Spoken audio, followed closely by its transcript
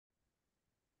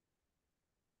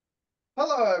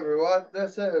Hello, everyone.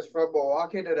 This is from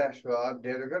Milwaukee to Nashville. I'm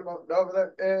Dana Goodman. And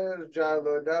over there is John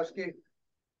Lewandowski.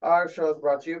 Our show is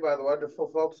brought to you by the wonderful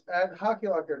folks at Hockey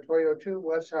Locker, 2002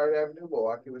 West Howard Avenue,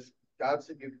 Milwaukee,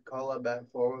 Wisconsin. You can call them at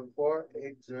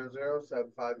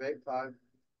 414-800-7585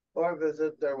 or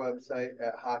visit their website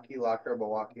at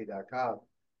hockeylockermilwaukee.com.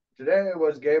 Today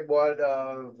was game one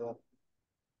of The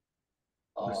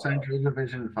uh, Central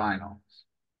Division Finals.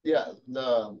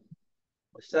 the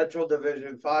Central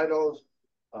Division Finals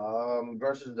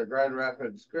versus the Grand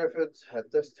Rapids Griffins.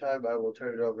 At this time, I will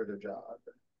turn it over to John.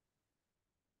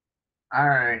 All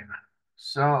right.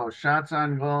 So shots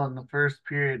on goal in the first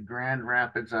period, Grand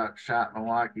Rapids outshot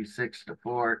Milwaukee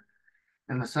 6-4.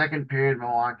 In the second period,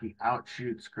 Milwaukee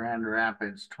outshoots Grand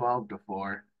Rapids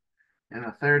 12-4. In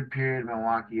the third period,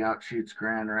 Milwaukee outshoots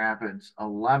Grand Rapids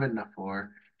 11-4.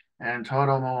 And in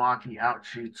total, Milwaukee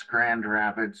outshoots Grand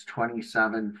Rapids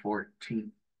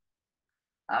 27-14.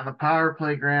 On the power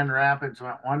play, Grand Rapids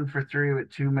went 1 for 3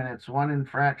 with 2 minutes, one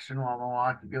infraction, while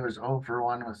Milwaukee goes 0 for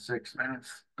 1 with 6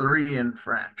 minutes, three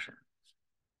infractions.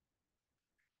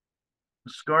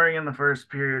 Scoring in the first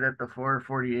period at the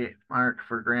 4:48 mark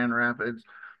for Grand Rapids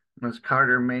was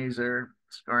Carter Mazer,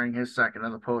 scoring his second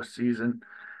of the postseason,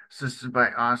 assisted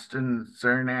by Austin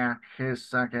Zernak, his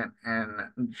second,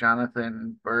 and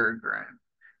Jonathan Berggren,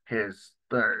 his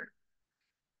third.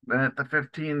 Then at the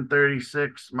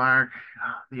 15:36 mark,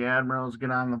 the Admirals get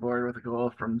on the board with a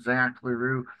goal from Zach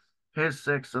LaRue, his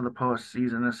sixth of the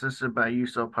postseason, assisted by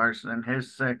Yuso Parson,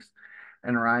 his sixth,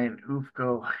 and Ryan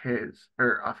Ufko,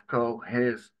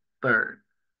 his third.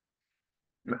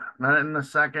 Then in the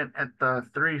second, at the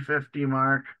 3:50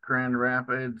 mark, Grand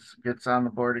Rapids gets on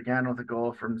the board again with a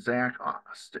goal from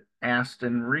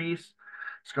Aston Reese,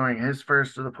 scoring his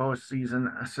first of the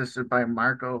postseason, assisted by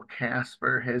Marco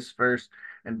Casper, his first,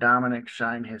 and Dominic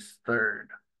Shine, his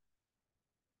third.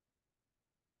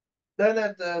 Then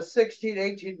at the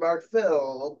 16-18 mark,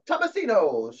 Phil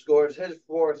Tomasino scores his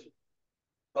fourth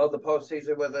of the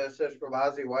postseason with an assist from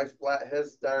Ozzy Weisblatt,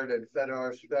 his third, and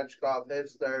Fedor Svechkov,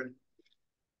 his third.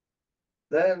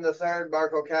 Then in the third,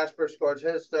 Marco Casper scores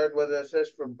his third with an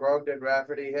assist from Brogdon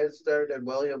Rafferty, his third, and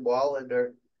William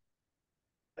Wallander,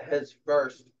 his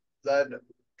first. Then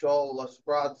Joel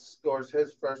Lesperance scores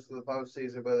his first of the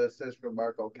postseason with an assist from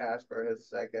Marco Casper, his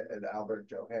second, and Albert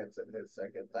Johansson, his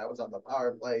second. That was on the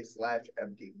power play /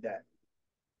 empty net.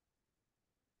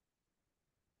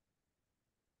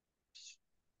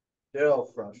 Still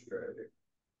frustrating.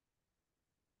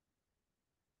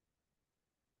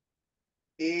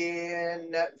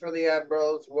 In net for the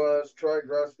Admirals was Troy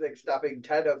Grosnick stopping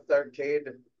 10 of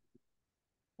 13,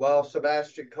 while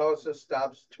Sebastian Kosa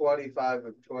stops 25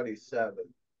 of 27.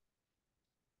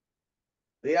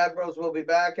 The Admirals will be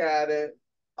back at it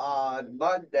on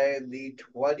Monday, the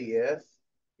 20th.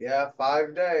 Yeah,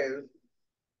 5 days.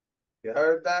 You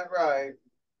heard that right.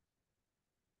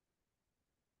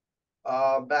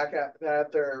 Back at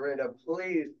Panther Arena.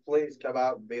 Please come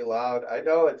out and be loud. I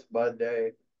know it's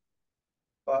Monday,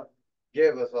 but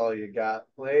give us all you got,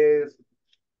 please.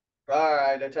 All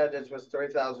right, attendance was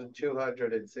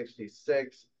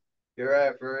 3,266. Your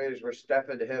referees were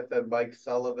Stephen Hiff and Mike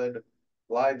Sullivan.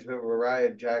 Linesmen were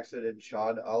Ryan Jackson and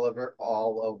Sean Oliver,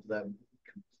 all of them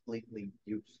completely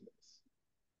useless.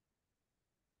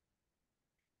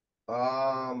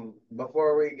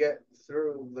 Before we get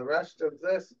through the rest of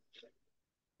this,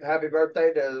 happy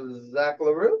birthday to Zach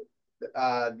LaRue,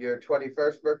 your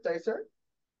 21st birthday, sir.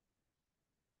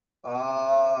 3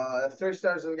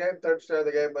 stars of the game. Third star of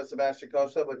the game was Sebastian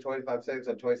Costa with 25 saves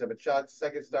and 27 shots.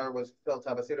 Second star was Phil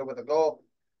Tomasino with a goal.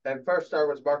 And first star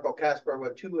was Marco Casper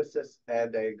with 2 assists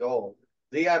and a goal.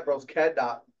 The Admirals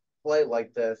cannot play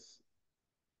like this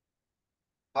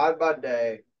on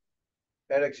Monday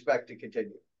and expect to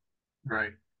continue.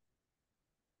 Right.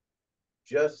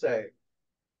 Just say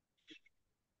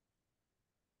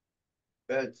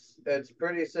it's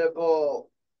pretty simple,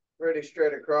 pretty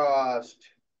straight across.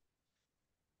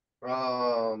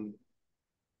 Um,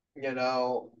 you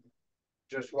know,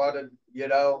 just wanted,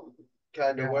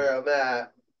 kind of Yeah. where I'm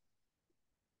at.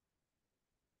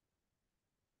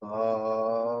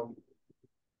 Um,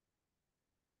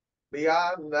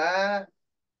 Beyond that,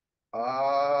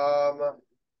 um,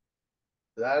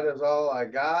 that is all I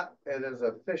got. It is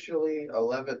officially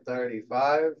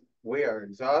 11:35. We are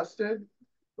exhausted.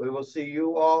 We will see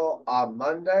you all on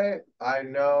Monday. I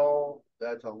know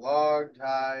that's a long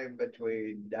time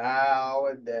between now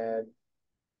and then.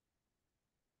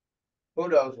 Who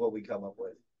knows what we come up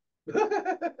with?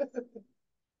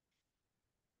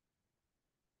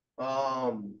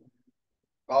 um,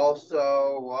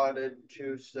 Also wanted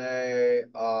to say,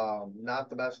 not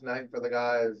the best night for the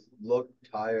guys. Looked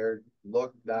tired,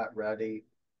 looked not ready.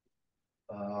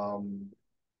 Um,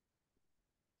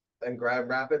 and Grand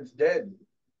Rapids did.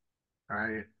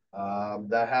 Right.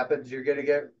 That happens. You're gonna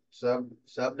get some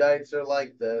nights are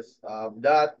like this.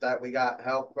 Not that we got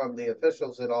help from the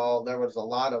officials at all. There was a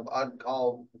lot of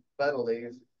uncalled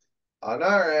penalties on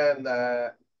our end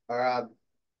that are on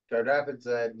Grand Rapids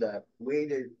end that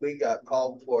we got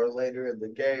called for later in the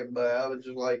game. But I was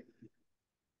just like,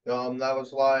 that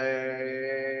was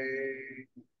like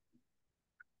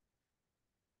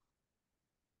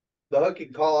the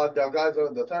hooking call on Delgado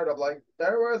in the third. I'm like,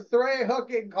 there were three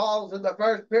hooking calls in the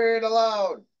first period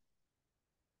alone.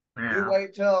 You Yeah.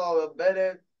 wait till a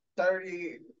minute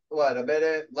 30, what, a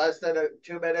minute, less than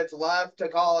 2 minutes left to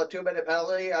call a 2-minute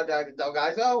penalty on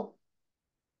Delgado.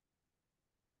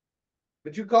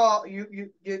 But you got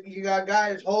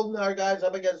guys holding our guys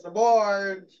up against the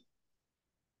boards,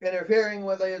 interfering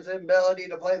with his ability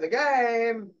to play the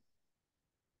game,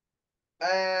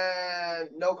 and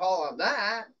no call on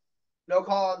that. No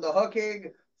call on the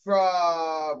hooking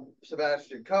from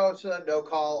Sebastian Cosa. No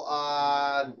call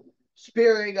on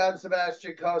spearing on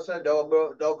Sebastian Cosa. No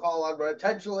call on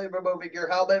intentionally removing your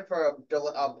helmet for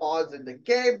a pause in the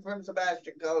game from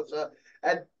Sebastian Cosa.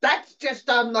 And that's just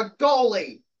on the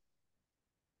goalie.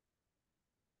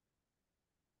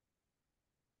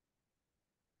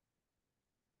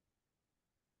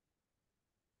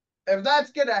 If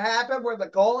that's going to happen where the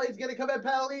goalie's going to commit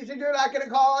penalties and you're not going to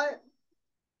call it,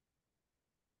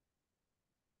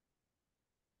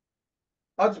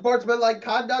 unsportsmanlike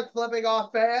conduct, flipping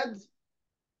off fans,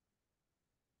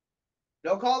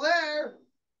 no call there.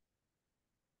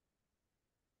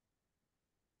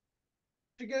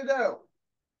 What you going to do?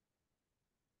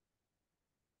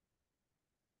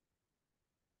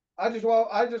 I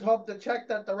just hope the check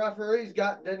that the referees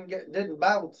got didn't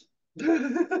bounce.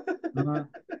 Mhm.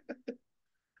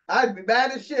 I'd be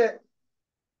mad as shit.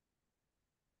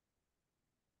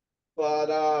 But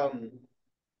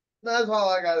that's all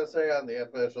I gotta say on the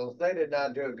officials. They did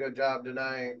not do a good job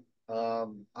tonight.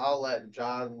 I'll let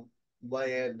John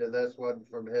lay into this one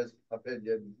from his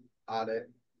opinion on it.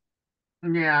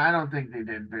 Yeah, I don't think they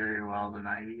did very well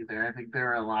tonight either. I think there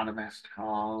were a lot of missed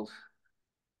calls.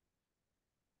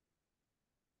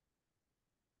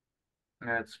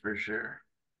 That's for sure.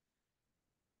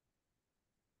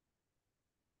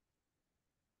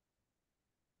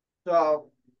 So,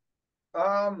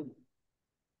 um,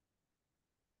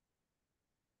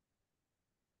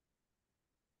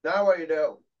 now what do you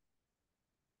do?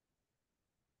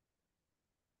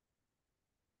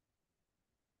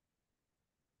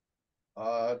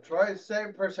 Troy's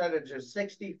save percentage is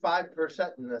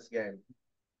 65% in this game.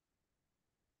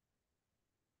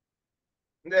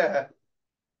 Yeah,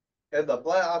 in the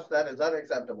playoffs, that is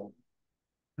unacceptable.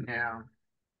 Yeah.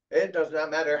 It does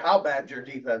not matter how bad your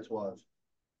defense was.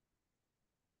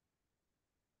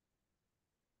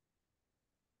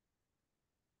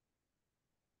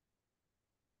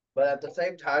 But at the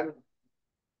same time,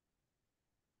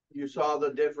 you saw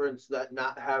the difference that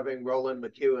not having Roland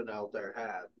McEwen out there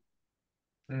had.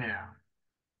 Yeah.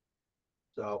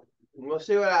 So we'll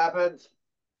see what happens.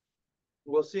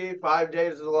 We'll see. 5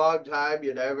 days is a long time.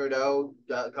 You never know.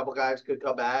 A couple guys could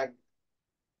come back.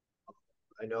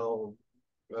 I know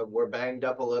we're banged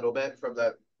up a little bit from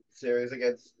that series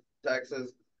against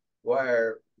Texas,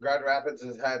 where Grand Rapids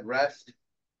has had rest.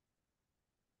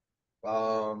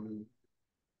 Um,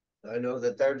 I know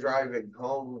that they're driving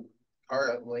home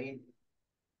currently,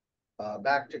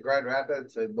 back to Grand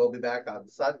Rapids, and we'll be back on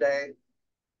Sunday.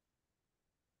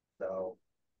 So,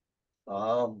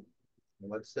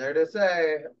 what's there to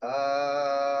say?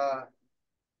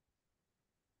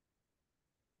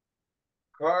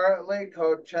 Currently,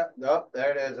 Coachella. Nope,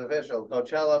 there it is, official.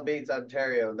 Coachella beats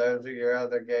Ontario. Those are your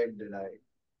other game tonight.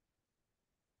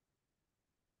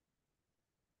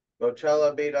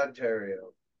 Coachella beat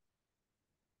Ontario.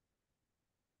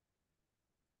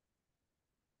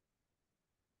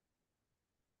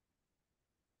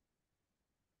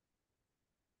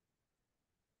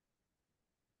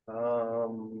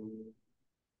 Um,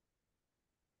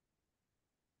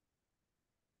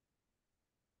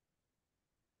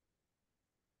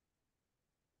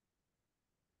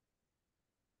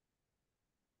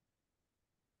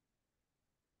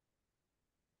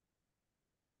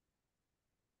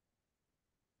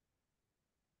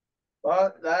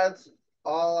 but that's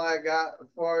all I got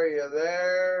for you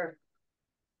there.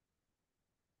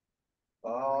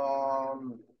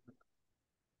 Um,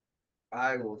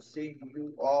 I will see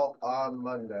you all on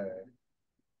Monday.